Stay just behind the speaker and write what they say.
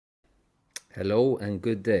Hello and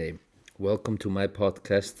good day. Welcome to my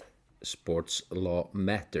podcast, Sports Law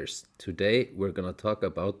Matters. Today we're going to talk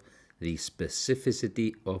about the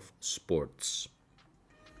specificity of sports.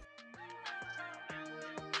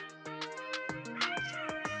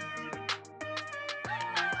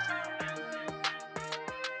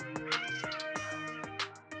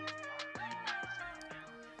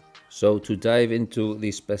 So, to dive into the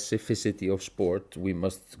specificity of sport, we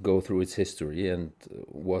must go through its history and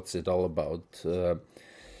what's it all about.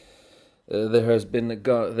 There has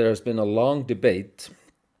been a long debate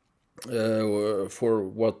for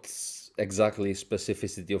what exactly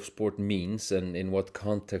specificity of sport means and in what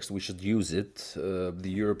context we should use it. The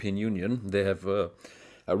European Union, they have a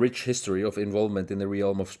rich history of involvement in the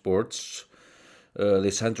realm of sports.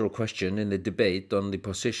 The central question in the debate on the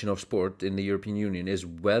position of sport in the European Union is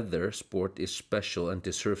whether sport is special and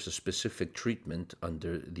deserves a specific treatment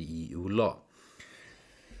under the EU law.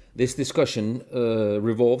 This discussion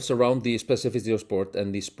revolves around the specificity of sport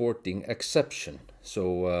and the sporting exception.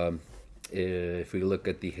 So, if we look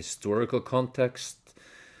at the historical context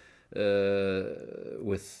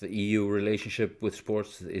with the EU relationship with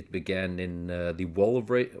sports, it began in the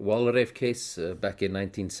Walrafe case back in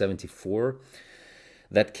 1974.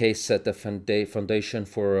 That case set the foundation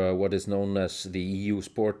for what is known as the EU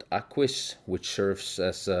Sport Acquis, which serves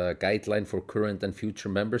as a guideline for current and future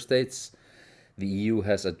member states. The EU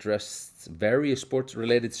has addressed various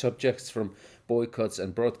sports-related subjects from boycotts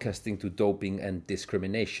and broadcasting to doping and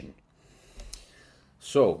discrimination.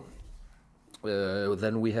 So,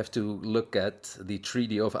 then we have to look at the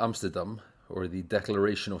Treaty of Amsterdam, or the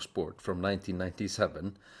Declaration of Sport from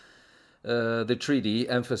 1997. The treaty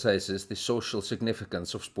emphasizes the social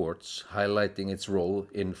significance of sports, highlighting its role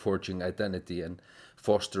in forging identity and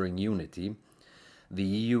fostering unity. The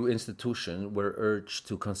EU institutions were urged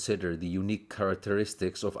to consider the unique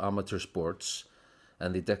characteristics of amateur sports,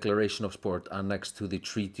 and the Declaration of Sport annexed to the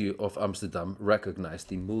Treaty of Amsterdam recognized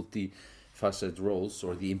the multifaceted roles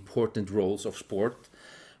or the important roles of sport,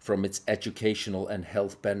 from its educational and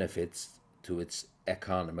health benefits to its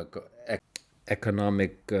economic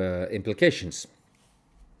implications.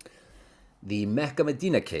 The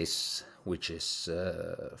Meca-Medina case, which is,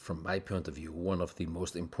 from my point of view, one of the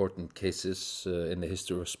most important cases in the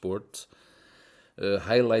history of sport,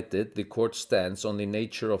 highlighted the court's stance on the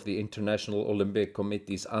nature of the International Olympic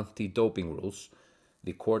Committee's anti-doping rules.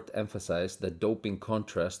 The court emphasized that doping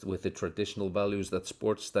contrasts with the traditional values that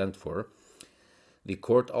sports stand for. The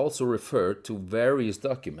court also referred to various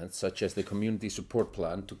documents, such as the Community Support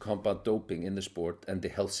Plan to combat doping in the sport and the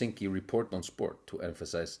Helsinki Report on Sport, to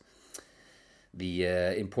emphasize the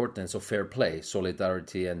importance of fair play,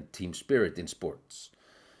 solidarity, and team spirit in sports.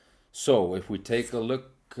 So, if we take a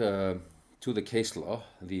look to the case law,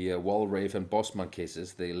 the Walrafe and Bosman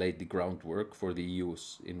cases, they laid the groundwork for the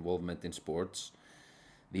EU's involvement in sports.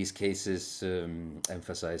 These cases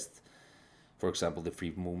emphasized, for example, the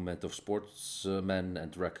free movement of sportsmen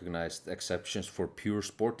and recognized exceptions for pure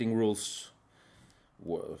sporting rules.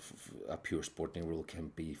 A pure sporting rule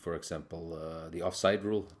can be, for example, the offside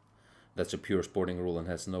rule. That's a pure sporting rule and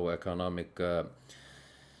has no economic,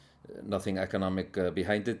 nothing economic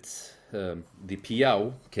behind it. The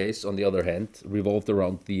Piau case, on the other hand, revolved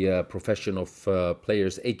around the profession of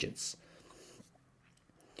players' agents.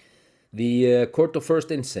 The Court of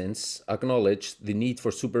First Instance acknowledged the need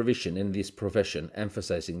for supervision in this profession,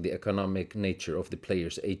 emphasizing the economic nature of the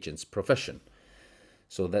player's agent's profession.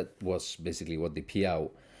 So that was basically what the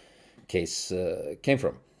Piau case came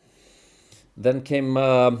from. Then came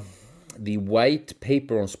the White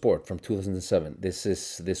Paper on Sport from 2007.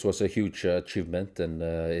 This was a huge achievement and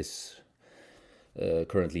is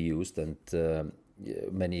currently used, and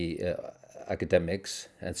many academics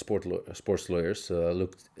and sports lawyers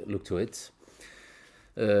looked to it.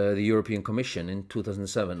 The European Commission in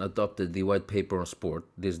 2007 adopted the White Paper on Sport.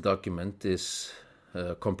 This document is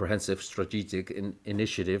a comprehensive strategic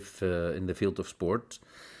initiative in the field of sport.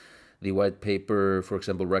 The White Paper, for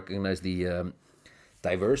example, recognized the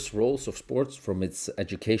diverse roles of sports, from its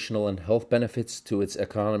educational and health benefits to its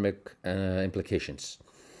economic implications.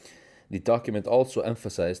 The document also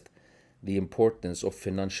emphasized the importance of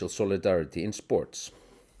financial solidarity in sports.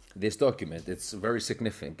 This document, it's very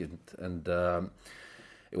significant, and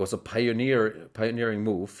it was a pioneering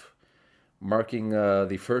move, marking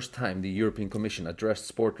the first time the European Commission addressed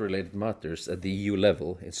sport-related matters at the EU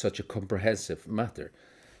level in such a comprehensive matter.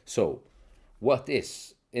 So, what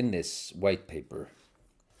is in this white paper?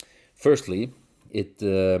 Firstly, it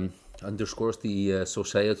underscores the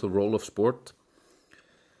societal role of sport.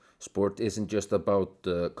 Sport isn't just about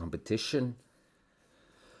competition.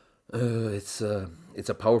 It's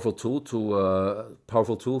a powerful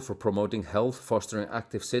tool for promoting health, fostering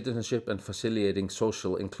active citizenship, and facilitating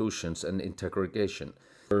social inclusions and integration.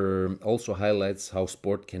 Also highlights how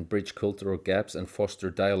sport can bridge cultural gaps and foster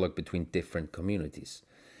dialogue between different communities.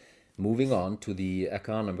 Moving on to the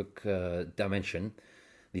economic dimension,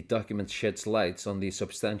 the document sheds lights on the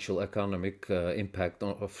substantial economic impact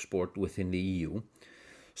of sport within the EU.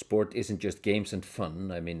 Sport isn't just games and fun.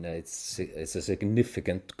 I mean, it's a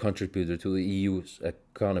significant contributor to the EU's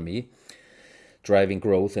economy, driving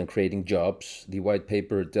growth and creating jobs. The white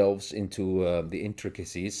paper delves into the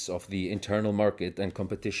intricacies of the internal market and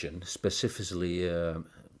competition, specifically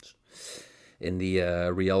in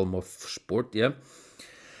the realm of sport. Yeah.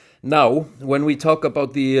 Now, when we talk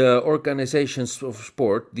about the organizations of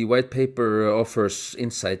sport, the white paper offers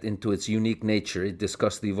insight into its unique nature. It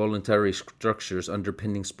discusses the voluntary structures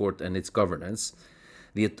underpinning sport and its governance,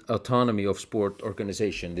 the autonomy of sport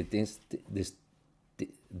organization,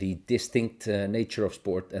 the distinct nature of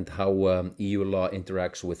sport, and how EU law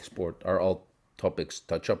interacts with sport are all topics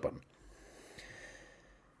touched upon.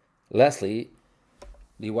 Lastly,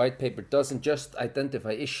 the white paper doesn't just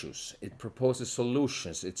identify issues, it proposes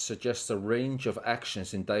solutions. It suggests a range of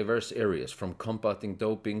actions in diverse areas, from combating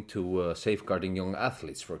doping to safeguarding young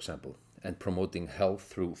athletes, for example, and promoting health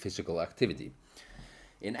through physical activity.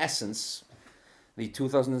 In essence, the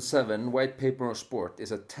 2007 White Paper on Sport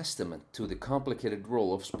is a testament to the complicated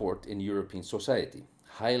role of sport in European society,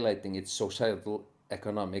 highlighting its societal,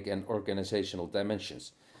 economic, and organizational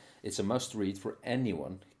dimensions. It's a must-read for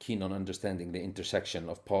anyone keen on understanding the intersection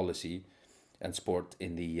of policy and sport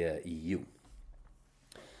in the EU.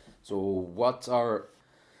 So, what are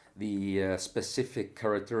the specific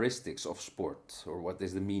characteristics of sport, or what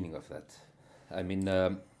is the meaning of that? I mean,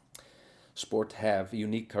 sport have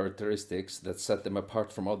unique characteristics that set them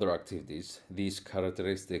apart from other activities. These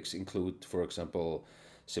characteristics include, for example,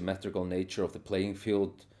 symmetrical nature of the playing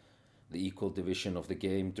field, the equal division of the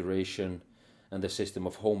game duration, and the system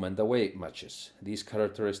of home and away matches. These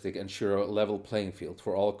characteristics ensure a level playing field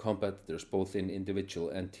for all competitors, both in individual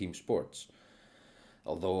and team sports.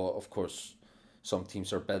 Although, of course, some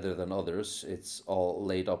teams are better than others, it's all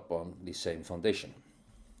laid up on the same foundation.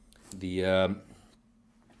 The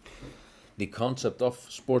concept of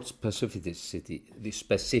sports specificity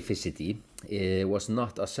was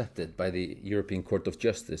not accepted by the European Court of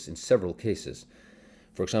Justice in several cases,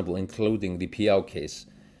 for example, including the Piau case,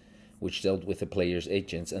 which dealt with the players'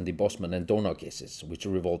 agents, and the Bosman and Donau cases, which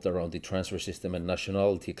revolved around the transfer system and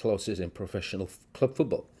nationality clauses in professional club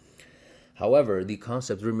football. However, the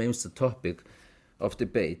concept remains the topic of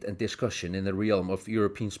debate and discussion in the realm of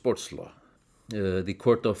European sports law. The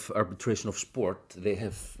Court of Arbitration of Sport, they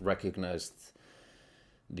have recognized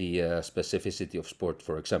the specificity of sport,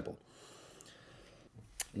 for example.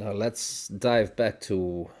 Now let's dive back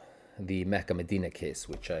to the Meca-Medina case,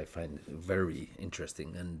 which I find very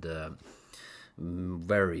interesting and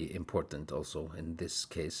very important also in this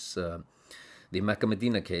case. The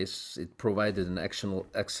Meca-Medina case, it provided an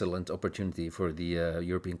excellent opportunity for the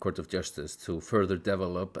European Court of Justice to further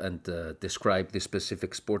develop and describe the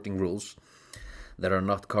specific sporting rules that are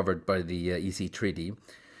not covered by the EC Treaty,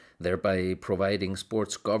 thereby providing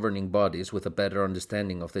sports governing bodies with a better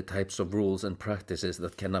understanding of the types of rules and practices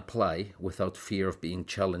that can apply without fear of being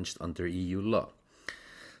challenged under EU law.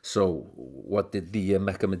 So, what did the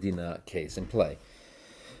Meca-Medina case imply?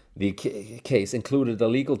 The case included a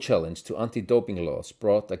legal challenge to anti-doping laws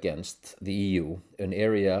brought against the EU, an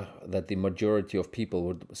area that the majority of people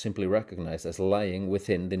would simply recognize as lying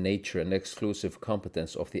within the nature and exclusive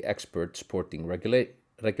competence of the expert sporting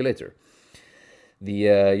regulator.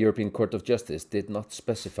 The European Court of Justice did not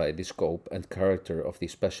specify the scope and character of the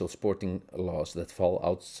special sporting laws that fall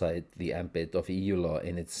outside the ambit of EU law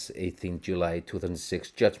in its 18 July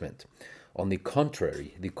 2006 judgment. On the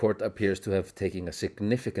contrary, the court appears to have taken a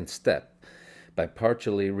significant step by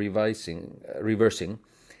partially reversing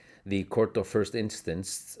the Court of First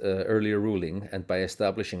Instance earlier ruling, and by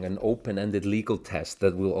establishing an open-ended legal test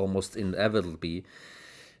that will almost inevitably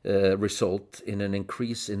result in an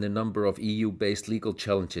increase in the number of EU-based legal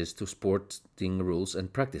challenges to sporting rules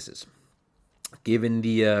and practices. Given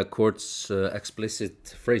the court's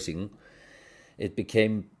explicit phrasing, it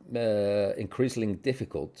became increasingly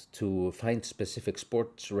difficult to find specific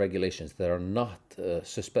sports regulations that are not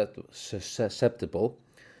susceptible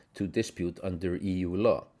to dispute under EU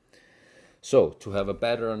law. So, to have a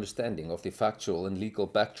better understanding of the factual and legal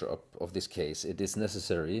backdrop of this case, it is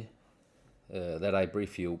necessary that I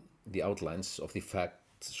brief you the outlines of the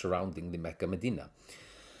facts surrounding the Meca-Medina.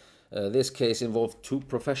 This case involved two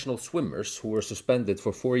professional swimmers who were suspended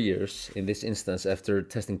for 4 years, in this instance after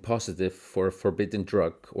testing positive for a forbidden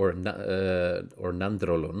drug or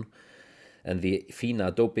nandrolone, and the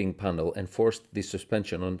FINA doping panel enforced the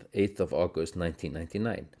suspension on 8th of August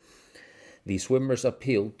 1999. The swimmers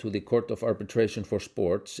appealed to the Court of Arbitration for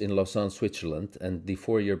Sports in Lausanne, Switzerland, and the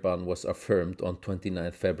 4-year ban was affirmed on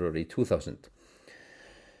 29 February 2000.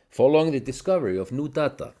 Following the discovery of new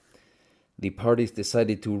data, the parties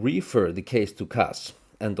decided to refer the case to CAS,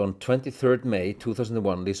 and on 23 May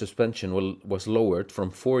 2001 the suspension was lowered from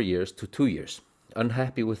 4 years to 2 years.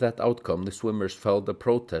 Unhappy with that outcome, the swimmers filed a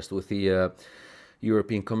protest with the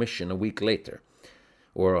European Commission a week later,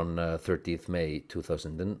 or on 30th May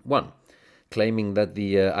 2001, claiming that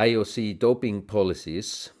the IOC doping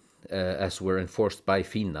policies, as were enforced by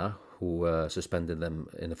FINA, who suspended them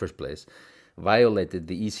in the first place, violated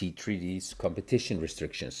the EC Treaty's competition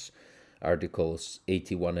restrictions, Articles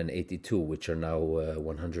 81 and 82, which are now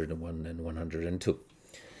 101 and 102.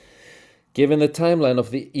 Given the timeline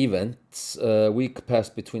of the events, a week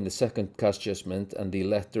passed between the second CAS judgment and the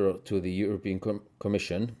letter to the European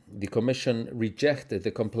Commission. The Commission rejected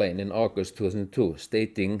the complaint in August 2002,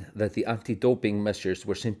 stating that the anti-doping measures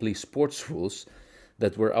were simply sports rules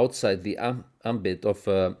that were outside the ambit of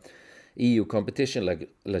EU competition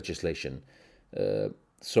legislation.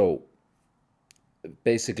 So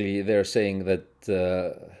basically they're saying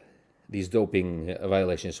that these doping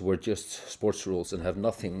violations were just sports rules and have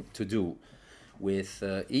nothing to do with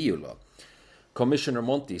EU law. Commissioner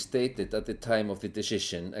Monti stated at the time of the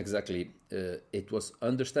decision exactly, it was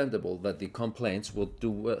understandable that the complainants would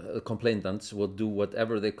do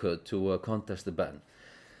whatever they could to contest the ban,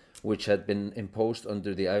 which had been imposed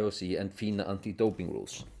under the IOC and FINA anti-doping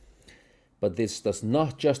rules. But this does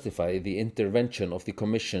not justify the intervention of the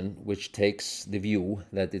Commission, which takes the view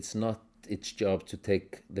that it's not its job to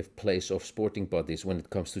take the place of sporting bodies when it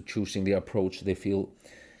comes to choosing the approach they feel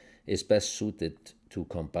is best suited to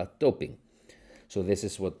combat doping. So this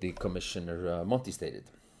is what the Commissioner Monti stated.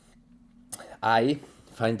 I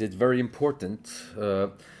find it very important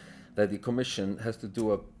that the Commission has to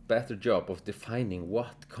do a better job of defining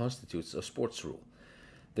what constitutes a sports rule.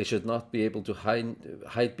 They should not be able to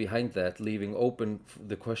hide behind that, leaving open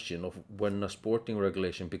the question of when a sporting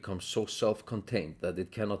regulation becomes so self-contained that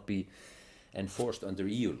it cannot be enforced under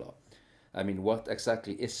EU law. I mean, what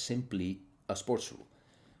exactly is simply a sports rule?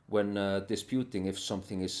 When disputing if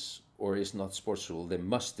something is or is not sports rule, they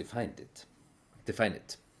must define it.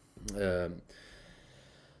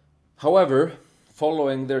 However,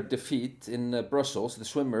 following their defeat in Brussels, the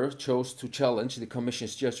swimmer chose to challenge the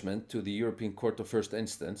Commission's judgment to the European Court of First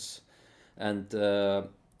Instance, and the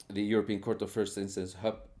European Court of First Instance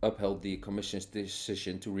upheld the Commission's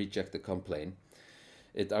decision to reject the complaint.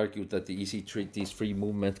 It argued that the EC Treaty's free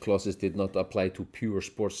movement clauses did not apply to pure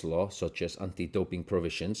sports law, such as anti-doping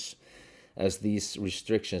provisions, as these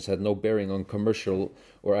restrictions had no bearing on commercial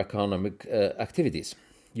or economic activities.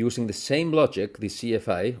 Using the same logic, the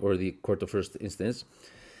CFI, or the Court of First Instance,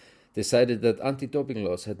 decided that anti-doping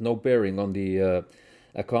laws had no bearing on the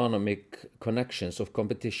economic connections of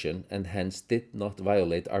competition and hence did not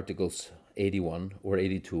violate Articles 81 or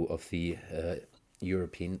 82 of the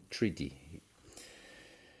European Treaty.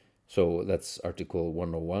 So that's Article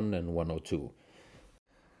 101 and 102.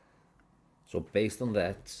 So based on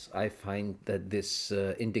that, I find that this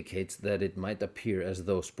indicates that it might appear as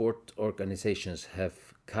though sport organizations have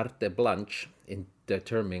carte blanche in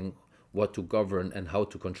determining what to govern and how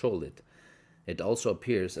to control it. It also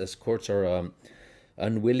appears as courts are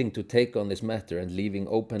unwilling to take on this matter and leaving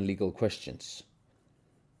open legal questions.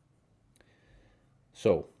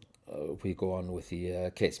 So we go on with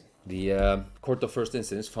the case. The Court of First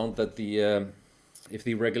Instance found that if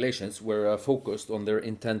the regulations were focused on their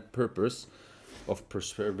intent purpose of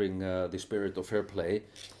preserving the spirit of fair play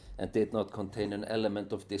and did not contain an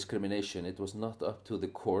element of discrimination, it was not up to the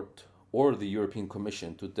court or the European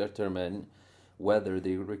Commission to determine whether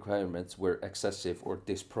the requirements were excessive or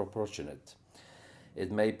disproportionate.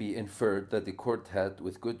 It may be inferred that the court had,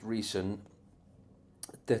 with good reason,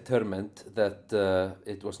 determined that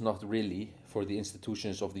it was not really for the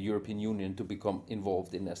institutions of the European Union to become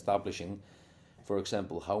involved in establishing, for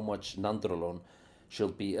example, how much nandrolone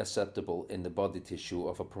should be acceptable in the body tissue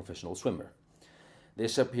of a professional swimmer.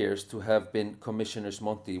 This appears to have been Commissioner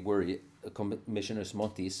Monti's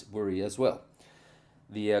worry as well.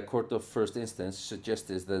 The Court of First Instance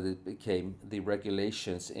suggested that it became the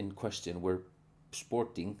regulations in question were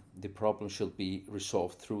sporting, the problem should be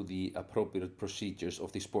resolved through the appropriate procedures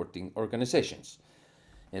of the sporting organizations.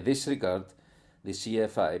 In this regard, the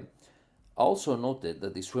CFI Also noted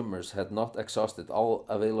that the swimmers had not exhausted all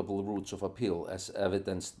available routes of appeal, as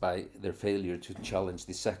evidenced by their failure to challenge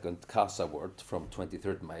the second CAS award from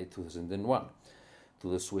 23rd May 2001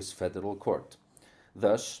 to the Swiss Federal Court.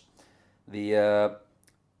 Thus, the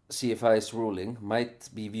CFI's ruling might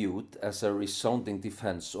be viewed as a resounding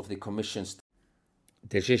defense of the Commission's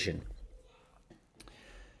decision.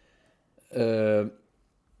 The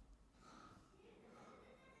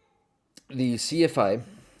CFI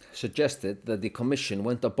suggested that the Commission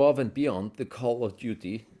went above and beyond the call of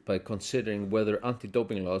duty by considering whether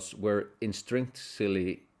anti-doping laws were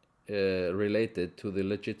intrinsically related to the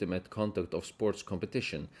legitimate conduct of sports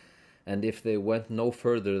competition, and if they went no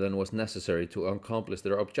further than was necessary to accomplish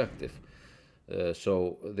their objective.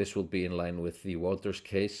 So this will be in line with the Waters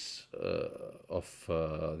case of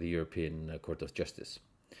the European Court of Justice.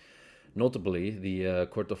 Notably, the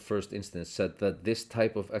Court of First Instance said that this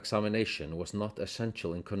type of examination was not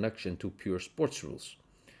essential in connection to pure sports rules,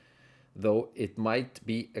 though it might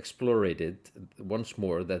be explorated once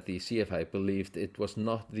more that the CFI believed it was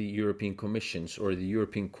not the European Commission's or the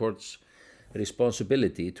European Court's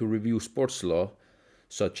responsibility to review sports law,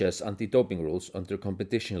 such as anti-doping rules under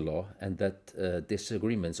competition law, and that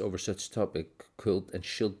disagreements over such topic could and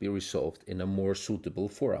should be resolved in a more suitable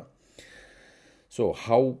forum. So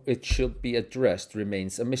how it should be addressed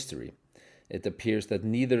remains a mystery. It appears that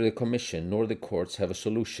neither the Commission nor the courts have a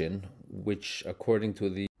solution which, according to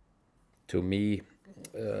me,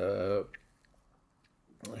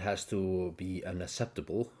 has to be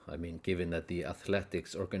unacceptable. I mean, given that the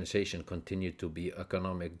athletics organization continue to be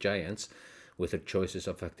economic giants with their choices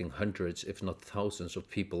affecting hundreds, if not thousands of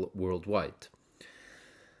people worldwide.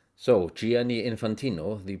 So, Gianni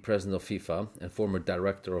Infantino, the president of FIFA and former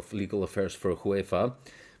director of legal affairs for UEFA,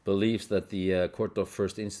 believes that the Court of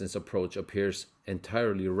First Instance approach appears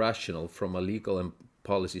entirely rational from a legal and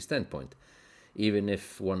policy standpoint, even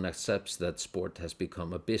if one accepts that sport has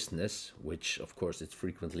become a business, which of course it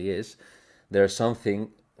frequently is. There's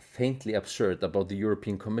something faintly absurd about the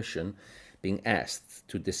European Commission being asked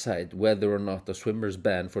to decide whether or not a swimmer's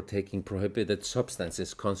ban for taking prohibited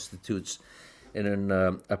substances constitutes an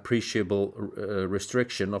appreciable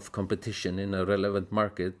restriction of competition in a relevant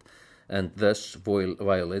market and thus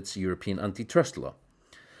violates European antitrust law.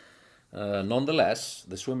 Nonetheless,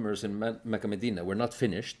 the swimmers in Meca-Medina were not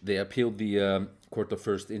finished. They appealed the Court of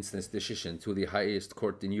First Instance decision to the highest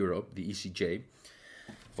court in Europe, the ECJ.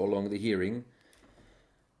 Following the hearing,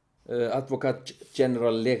 Advocate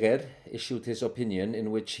General Leger issued his opinion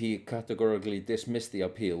in which he categorically dismissed the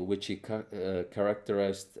appeal, which he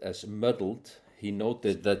characterized as muddled. He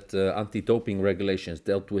noted that anti-doping regulations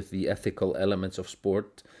dealt with the ethical elements of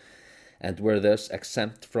sport and were thus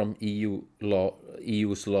exempt from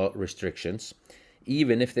EU's law restrictions,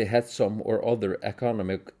 even if they had some or other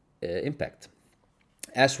economic impact.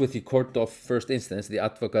 As with the Court of First Instance, the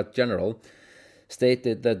Advocate General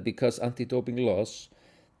stated that because anti-doping laws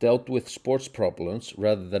dealt with sports problems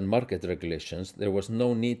rather than market regulations, there was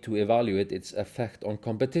no need to evaluate its effect on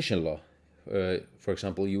competition law, for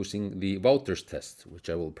example, using the Wouters test, which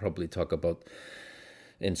I will probably talk about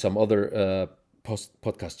in some other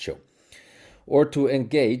podcast show, or to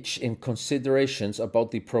engage in considerations about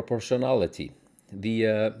the proportionality.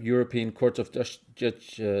 The European Court of Justice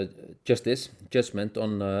judgment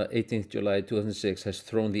on 18th July 2006 has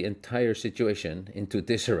thrown the entire situation into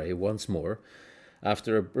disarray once more.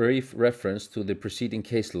 After a brief reference to the preceding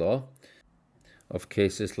case law of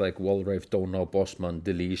cases like Walraith, Donau, Bosman,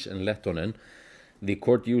 Deliche, and Lettonen, the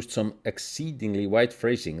court used some exceedingly wide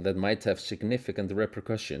phrasing that might have significant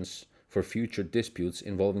repercussions for future disputes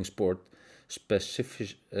involving sport,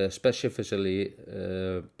 specifically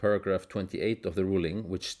paragraph 28 of the ruling,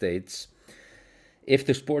 which states, if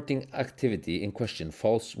the sporting activity in question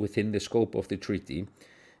falls within the scope of the treaty,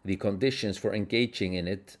 the conditions for engaging in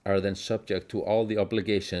it are then subject to all the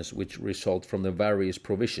obligations which result from the various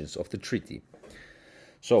provisions of the treaty.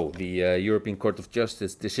 So, the European Court of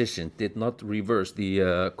Justice decision did not reverse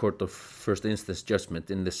the Court of First Instance judgment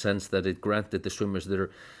in the sense that it granted the swimmers their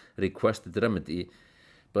requested remedy,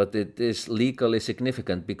 but it is legally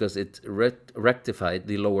significant because it rectified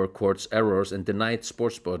the lower court's errors and denied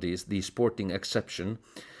sports bodies the sporting exception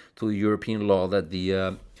to the European law that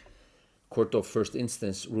the Court of First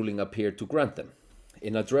Instance ruling appeared to grant them.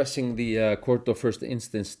 In addressing the Court of First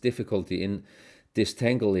Instance difficulty in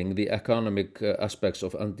distangling the economic aspects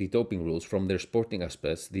of anti-doping rules from their sporting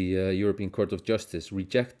aspects, the European Court of Justice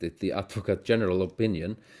rejected the Advocate General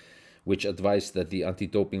opinion, which advised that the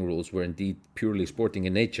anti-doping rules were indeed purely sporting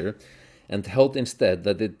in nature, and held instead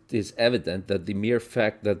that it is evident that the mere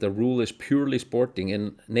fact that the rule is purely sporting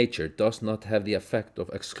in nature does not have the effect of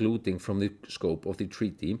excluding from the scope of the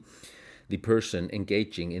treaty the person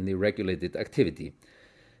engaging in the regulated activity,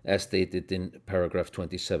 as stated in paragraph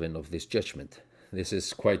 27 of this judgment. This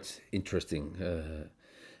is quite interesting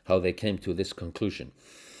how they came to this conclusion.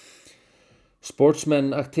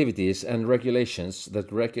 Sportsmen activities and regulations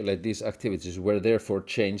that regulate these activities were therefore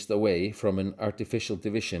changed away from an artificial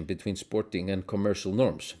division between sporting and commercial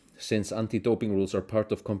norms, since anti-doping rules are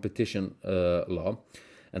part of competition law,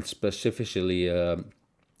 and specifically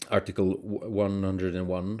Article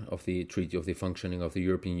 101 of the Treaty of the Functioning of the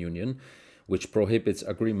European Union, which prohibits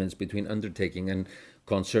agreements between undertaking and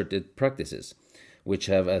concerted practices, which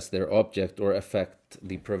have as their object or effect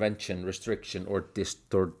the prevention, restriction, or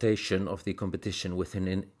distortion of the competition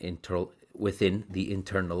within the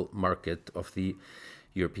internal market of the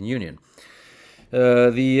European Union.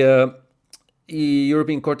 The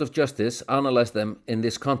European Court of Justice analyzed them in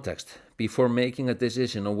this context before making a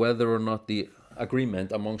decision on whether or not the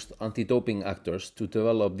agreement amongst anti-doping actors to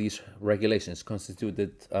develop these regulations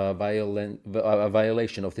constituted a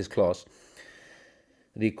violation of this clause.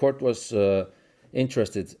 The court was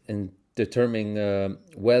interested in determining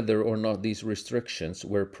whether or not these restrictions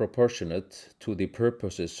were proportionate to the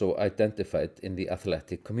purposes so identified in the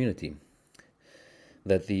athletic community.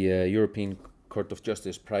 That the European Court of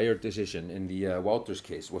Justice prior decision in the Wouters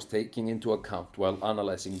case was taking into account while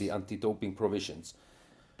analyzing the anti-doping provisions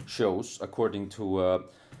shows, according to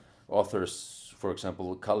authors, for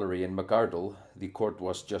example, Callery and McArdle, the court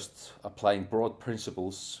was just applying broad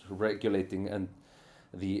principles regulating and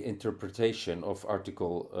the interpretation of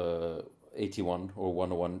Article 81 or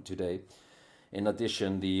 101 today. In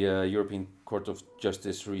addition, the European Court of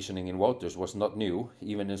Justice reasoning in Wouters was not new,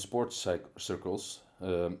 even in sports circles,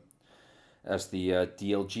 as the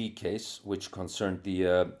DLG case, which concerned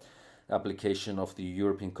the application of the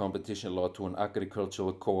European competition law to an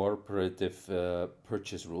agricultural cooperative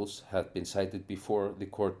purchase rules, had been cited before the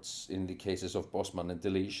courts in the cases of Bosman and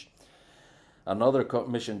Delige. Another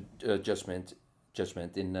commission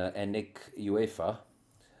judgment in ENIC UEFA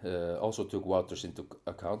also took Wouters into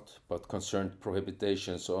account, but concerned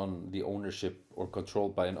prohibitions on the ownership or control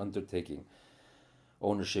by an undertaking,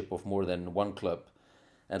 ownership of more than one club,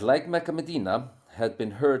 and like Meca-Medina, had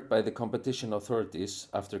been heard by the competition authorities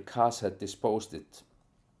after CAS had disposed it.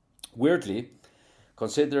 Weirdly,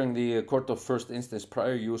 considering the Court of First Instance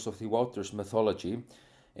prior use of the Wouters methodology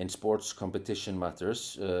in sports competition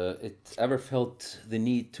matters, it ever felt the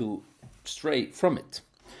need to stray from it.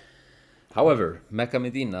 However,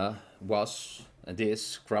 Meca-Medina was and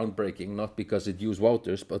is groundbreaking, not because it used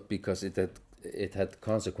Wouters, but because it had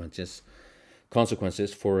consequences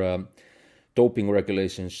for doping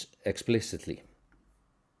regulations explicitly.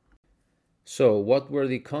 So, what were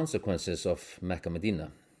the consequences of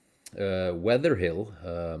Meca-Medina? Weatherhill,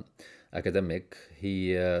 academic,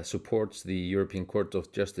 he supports the European Court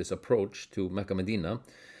of Justice approach to Meca-Medina,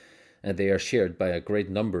 and they are shared by a great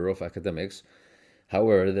number of academics.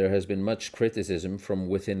 However, there has been much criticism from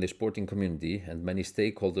within the sporting community, and many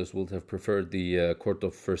stakeholders would have preferred the Court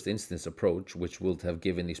of First Instance approach, which would have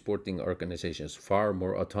given the sporting organizations far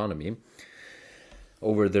more autonomy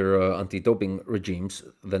over their anti-doping regimes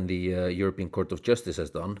than the European Court of Justice has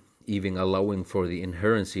done, even allowing for the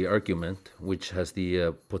inherency argument, which has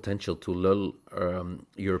the potential to lull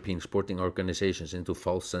European sporting organizations into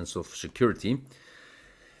false sense of security.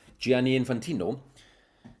 Gianni Infantino,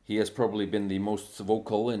 he has probably been the most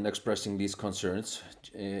vocal in expressing these concerns.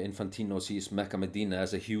 Infantino sees Meca-Medina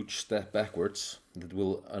as a huge step backwards that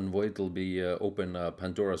will unavoidably open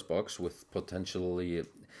Pandora's box with potentially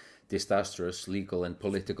disastrous legal and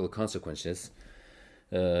political consequences.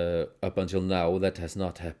 Up until now, that has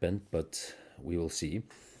not happened, but we will see.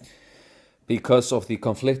 Because of the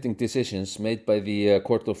conflicting decisions made by the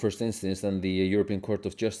Court of First Instance and the European Court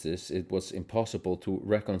of Justice, it was impossible to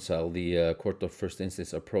reconcile the Court of First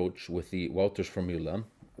Instance approach with the Wouters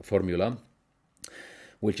formula,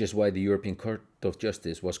 which is why the European Court of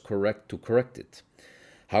Justice was correct to correct it.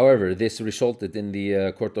 However, this resulted in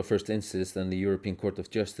the Court of First Instance and the European Court of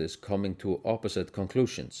Justice coming to opposite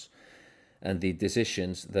conclusions, and the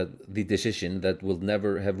decision that will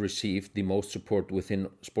never have received the most support within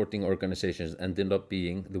sporting organizations ended up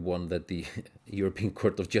being the one that the European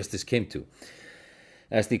Court of Justice came to.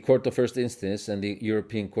 As the Court of First Instance and the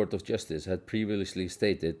European Court of Justice had previously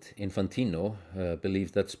stated, Infantino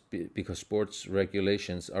believed that because sports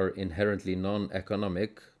regulations are inherently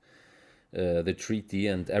non-economic, the treaty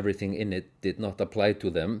and everything in it did not apply to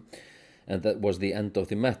them, and that was the end of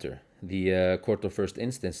the matter. the Court of First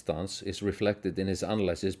Instance stance is reflected in his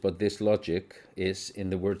analysis, but this logic is, in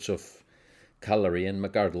the words of Callery and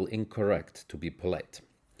McArdle, incorrect, to be polite.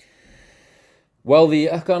 While the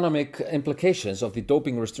economic implications of the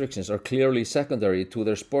doping restrictions are clearly secondary to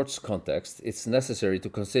their sports context, it's necessary to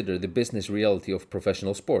consider the business reality of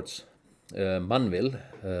professional sports. Manville,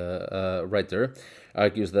 a writer,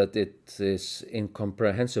 argues that it is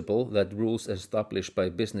incomprehensible that rules established by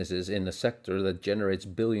businesses in a sector that generates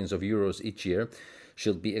billions of euros each year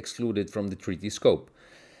should be excluded from the treaty scope.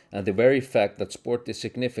 And the very fact that sport is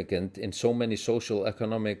significant in so many social,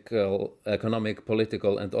 economic,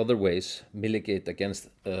 political, and other ways militate against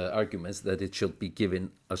arguments that it should be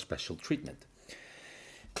given a special treatment.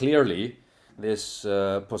 Clearly, this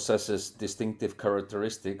possesses distinctive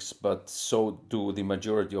characteristics, but so do the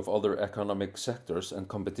majority of other economic sectors, and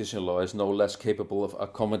competition law is no less capable of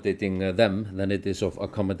accommodating them than it is of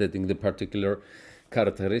accommodating the particular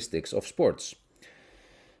characteristics of sports.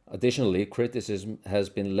 Additionally, criticism has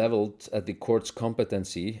been leveled at the court's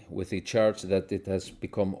competency with the charge that it has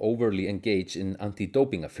become overly engaged in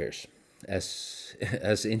anti-doping affairs. As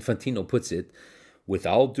Infantino puts it, with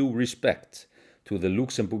all due respect to the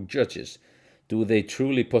Luxembourg judges, do they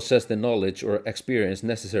truly possess the knowledge or experience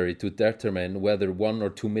necessary to determine whether 1 or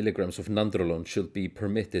 2 milligrams of nandrolone should be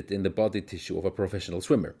permitted in the body tissue of a professional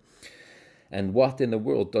swimmer? And what in the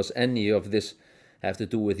world does any of this have to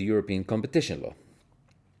do with European competition law?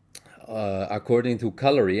 According to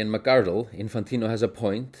Callery and McArdle, Infantino has a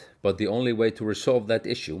point, but the only way to resolve that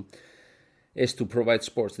issue is to provide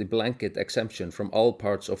sports the blanket exemption from all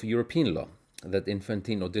parts of European law that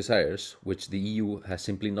Infantino desires, which the EU has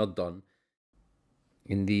simply not done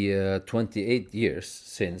in the 28 years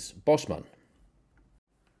since Bosman.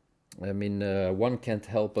 I mean, one can't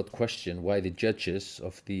help but question why the judges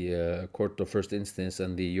of the Court of First Instance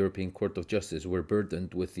and the European Court of Justice were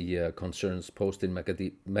burdened with the concerns posed in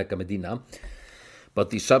Meca-Medina, but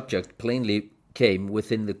the subject plainly came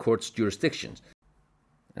within the court's jurisdictions,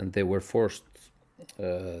 and they were forced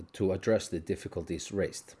to address the difficulties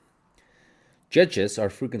raised. Judges are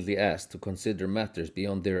frequently asked to consider matters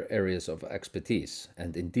beyond their areas of expertise,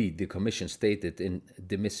 and indeed the Commission stated in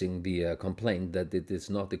dismissing the complaint that it is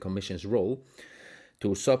not the Commission's role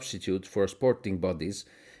to substitute for sporting bodies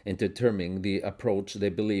in determining the approach they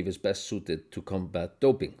believe is best suited to combat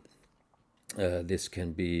doping. This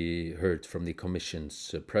can be heard from the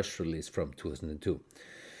Commission's press release from 2002.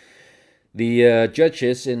 The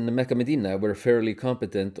judges in Meca-Medina were fairly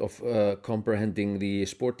competent of comprehending the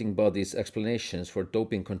sporting body's explanations for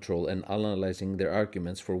doping control and analyzing their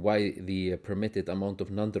arguments for why the permitted amount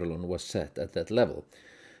of nandrolone was set at that level.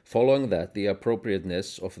 Following that, the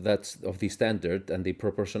appropriateness of the standard and the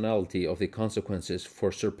proportionality of the consequences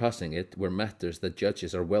for surpassing it were matters that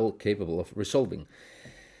judges are well capable of resolving.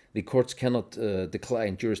 The courts cannot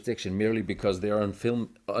decline jurisdiction merely because they are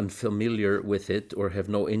unfamiliar with it or have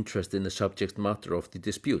no interest in the subject matter of the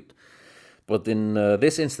dispute. But in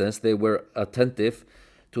this instance, they were attentive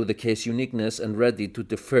to the case uniqueness and ready to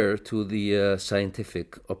defer to the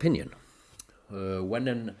scientific opinion. When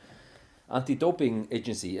an anti-doping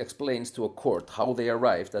agency explains to a court how they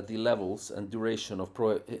arrived at the levels and duration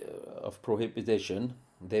of prohibition,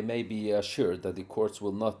 they may be assured that the courts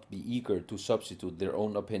will not be eager to substitute their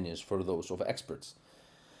own opinions for those of experts.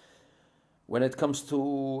 When it comes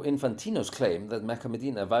to Infantino's claim that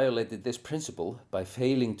Meca-Medina violated this principle by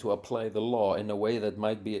failing to apply the law in a way that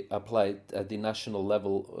might be applied at the national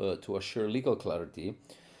level to assure legal clarity,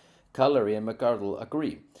 Callery and McArdle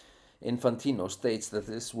agree. Infantino states that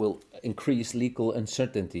this will increase legal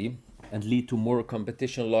uncertainty and lead to more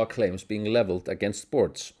competition law claims being leveled against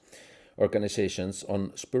sports organizations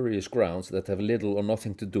on spurious grounds that have little or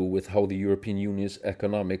nothing to do with how the European Union's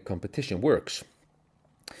economic competition works.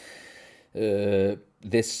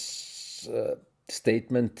 This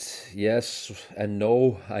statement, yes and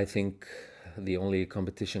no. I think the only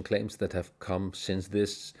competition claims that have come since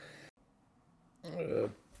this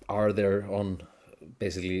are there on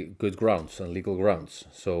basically good grounds and legal grounds.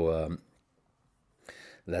 So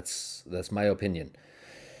that's my opinion.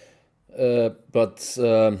 But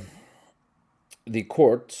the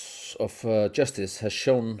Court of Justice has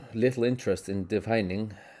shown little interest in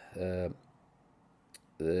defining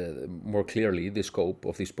more clearly the scope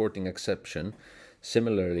of the sporting exception.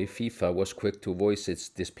 Similarly, FIFA was quick to voice its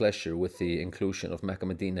displeasure with the inclusion of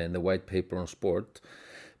Meca-Medina in the white paper on sport,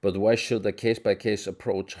 but why should a case-by-case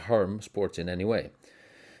approach harm sports in any way?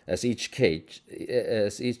 As each case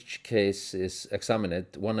is examined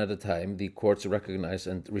one at a time, the courts recognize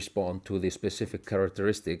and respond to the specific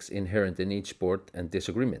characteristics inherent in each sport and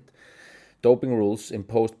disagreement. Doping rules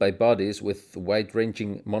imposed by bodies with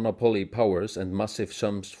wide-ranging monopoly powers and massive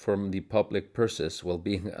sums from the public purses while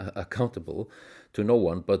being accountable to no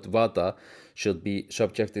one but WADA should be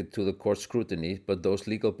subjected to the court scrutiny, but those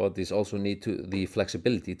legal bodies also need the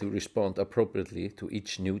flexibility to respond appropriately to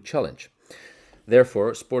each new challenge.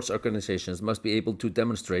 Therefore, sports organizations must be able to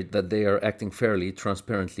demonstrate that they are acting fairly,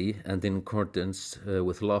 transparently, and in accordance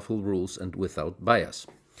with lawful rules and without bias.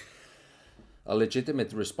 A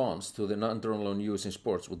legitimate response to the nandrolone use in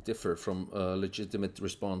sports would differ from a legitimate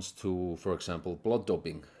response to, for example, blood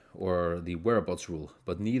doping or the whereabouts rule,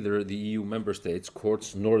 but neither the EU member states,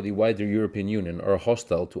 courts, nor the wider European Union are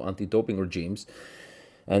hostile to anti-doping regimes,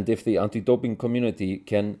 and if the anti-doping community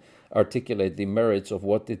can articulate the merits of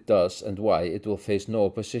what it does and why, it will face no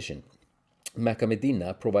opposition.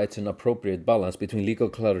 Meca-Medina provides an appropriate balance between legal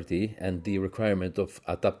clarity and the requirement of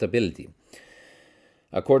adaptability.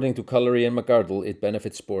 According to Callery and McArdle, it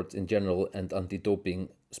benefits sport in general and anti-doping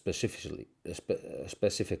specifically.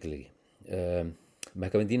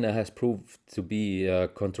 Meca-Medina has proved to be a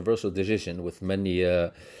controversial decision, with many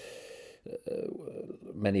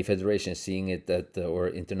federations seeing it or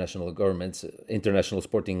international governments, international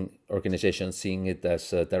sporting organizations seeing it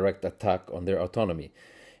as a direct attack on their autonomy.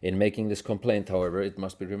 In making this complaint, however, it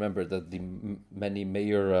must be remembered that the many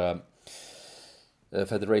major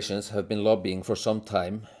federations have been lobbying for some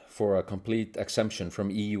time for a complete exemption from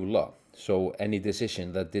EU law. So any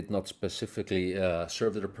decision that did not specifically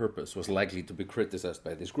serve their purpose was likely to be criticized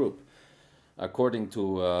by this group. According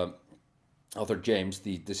to author James,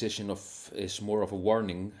 the decision is more of a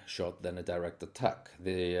warning shot than a direct attack.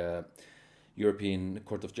 The European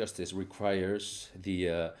Court of Justice requires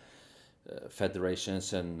the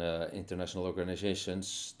federations and international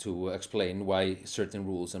organizations to explain why certain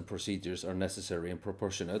rules and procedures are necessary and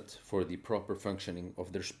proportionate for the proper functioning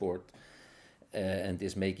of their sport, and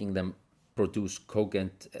is making them produce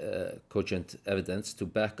cogent evidence to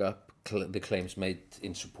back up the claims made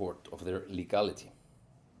in support of their legality.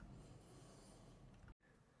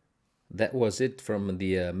 That was it from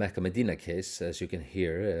the Meca-Medina case. As you can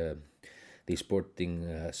hear, the sporting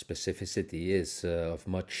specificity is of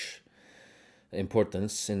much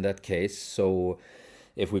importance in that case. So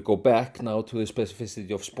if we go back now to the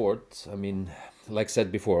specificity of sport, I mean, like said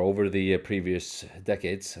before, over the previous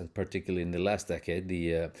decades, and particularly in the last decade,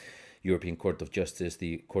 the European Court of Justice,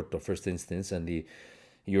 the Court of First Instance, and the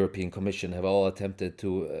European Commission have all attempted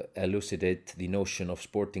to elucidate the notion of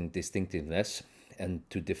sporting distinctiveness and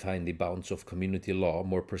to define the bounds of community law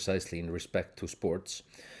more precisely in respect to sports.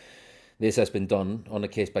 This has been done on a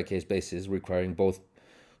case-by-case basis, requiring both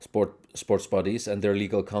sports bodies and their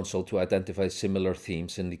legal counsel to identify similar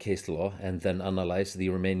themes in the case law and then analyze the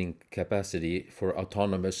remaining capacity for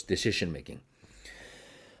autonomous decision-making.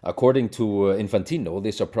 According to Infantino,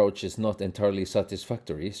 this approach is not entirely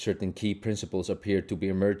satisfactory. Certain key principles appear to be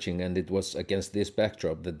emerging, and it was against this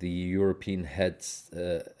backdrop that the European heads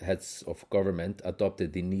of government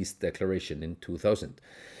adopted the Nice Declaration in 2000,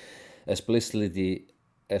 explicitly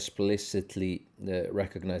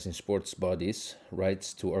recognizing sports bodies'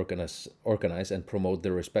 rights to organize and promote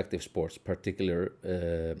their respective sports, particularly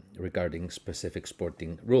regarding specific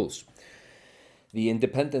sporting rules. The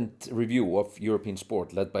independent review of European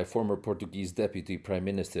sport, led by former Portuguese Deputy Prime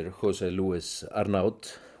Minister José Luís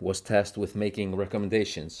Arnaut, was tasked with making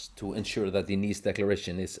recommendations to ensure that the Nice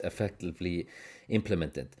Declaration is effectively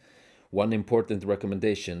implemented. One important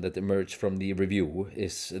recommendation that emerged from the review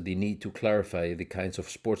is the need to clarify the kinds of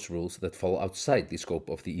sports rules that fall outside the scope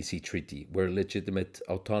of the EC Treaty, where legitimate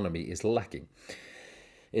autonomy is lacking.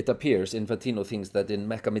 It appears Infantino thinks that in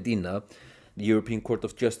Meca-Medina, the European Court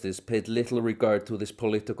of Justice paid little regard to this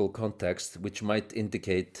political context, which might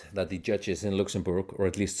indicate that the judges in Luxembourg, or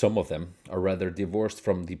at least some of them, are rather divorced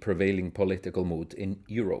from the prevailing political mood in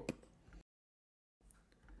Europe.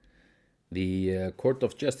 The Court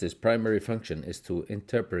of Justice's primary function is to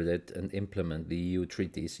interpret and implement the EU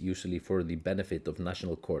treaties, usually for the benefit of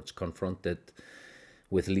national courts confronted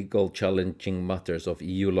with legal challenging matters of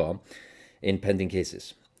EU law in pending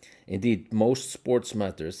cases. Indeed, most sports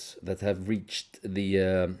matters that have reached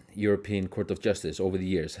the European Court of Justice over the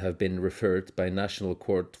years have been referred by national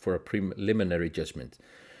court for a preliminary judgment.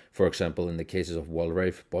 For example, in the cases of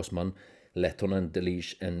Walraith, Bosman, Lehtonen,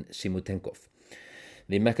 Delish, and Simutenkov.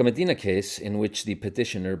 The Meca-Medina case, in which the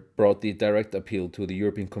petitioner brought the direct appeal to the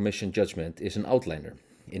European Commission judgment, is an outliner.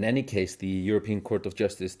 In any case, the European Court of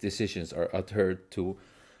Justice decisions are adhered to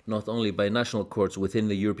not only by national courts within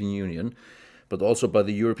the European Union, but also by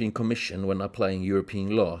the European Commission when applying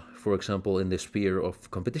European law, for example in the sphere of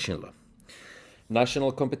competition law.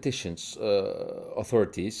 National competitions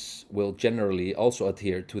authorities will generally also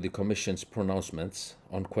adhere to the Commission's pronouncements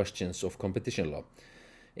on questions of competition law.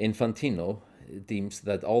 Infantino deems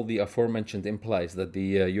that all the aforementioned implies that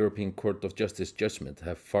the European Court of Justice judgment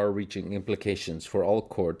have far-reaching implications for all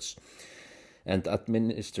courts and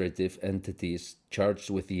administrative entities charged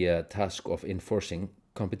with the task of enforcing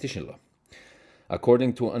competition law.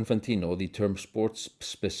 According to Infantino, the term sports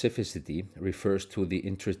specificity refers to the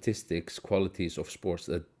intrinsic qualities of sports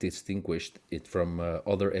that distinguished it from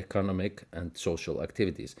other economic and social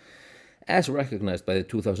activities, as recognized by the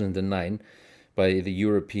 2009 by the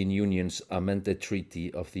European Union's amended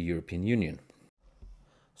Treaty of the European Union.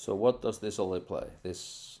 So what does this all apply?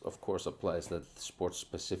 This, of course, applies that sports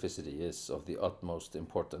specificity is of the utmost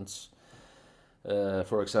importance.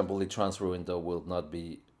 For example, the transfer window will not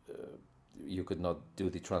be you could not do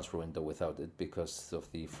the transfer window without it because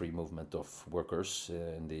of the free movement of workers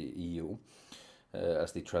in the EU,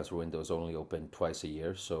 as the transfer window is only open twice a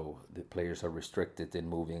year, so the players are restricted in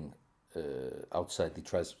moving outside the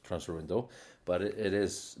transfer window, but it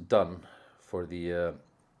is done for the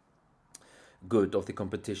good of the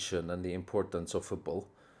competition and the importance of football.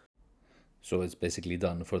 So it's basically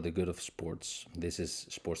done for the good of sports. This is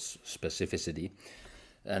sports specificity.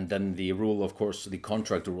 And then the rule, of course, the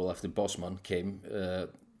contract rule after Bosman came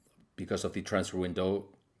because of the transfer window.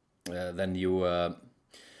 Then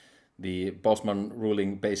the Bosman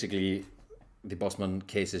ruling basically, the Bosman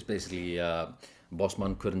case is basically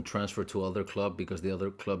Bosman couldn't transfer to other club because the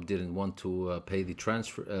other club didn't want to pay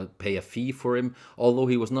a fee for him, although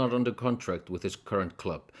he was not under contract with his current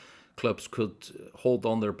club. Clubs could hold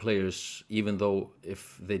on their players even though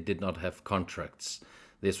if they did not have contracts.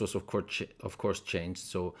 This was of course changed,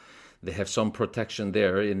 so they have some protection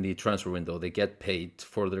there in the transfer window. They get paid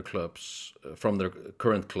for their clubs from their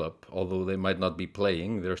current club, although they might not be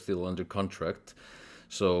playing. They're still under contract,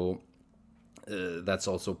 so that's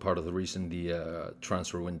also part of the reason the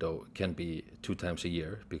transfer window can be 2 times a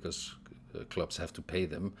year, because clubs have to pay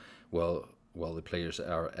them while the players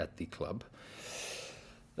are at the club.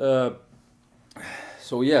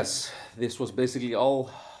 So yes, this was basically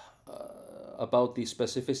all about the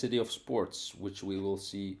specificity of sports, which we will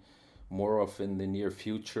see more of in the near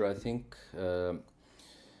future, I think.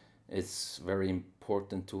 It's very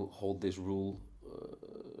important to hold this rule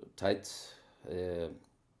tight.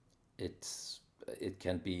 It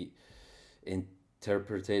can be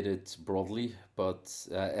interpreted broadly, but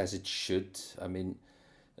as it should. I mean,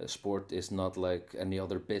 sport is not like any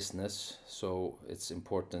other business, so it's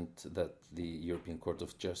important that the European Court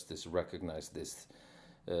of Justice recognize this.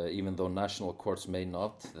 Even though national courts may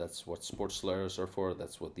not, that's what sports lawyers are for,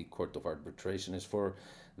 that's what the Court of Arbitration is for.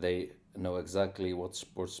 They know exactly what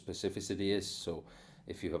sports specificity is, so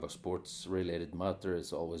if you have a sports related matter,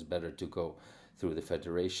 it's always better to go through the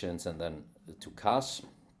federations and then to CAS,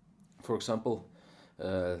 for example.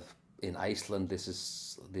 In Iceland, this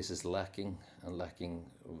is lacking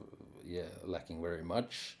very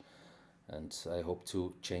much, and I hope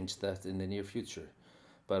to change that in the near future.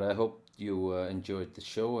 But I hope you enjoyed the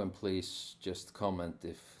show, and please just comment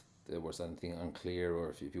if there was anything unclear,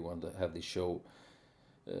 or if you want to have the show,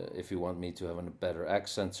 if you want me to have a better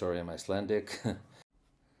accent. Sorry, I'm Icelandic.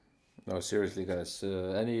 No, seriously, guys,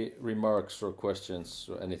 any remarks or questions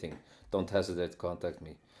or anything, don't hesitate to contact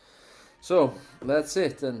me. So that's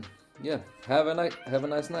it, and yeah, have a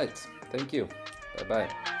nice night. Thank you. Bye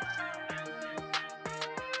bye.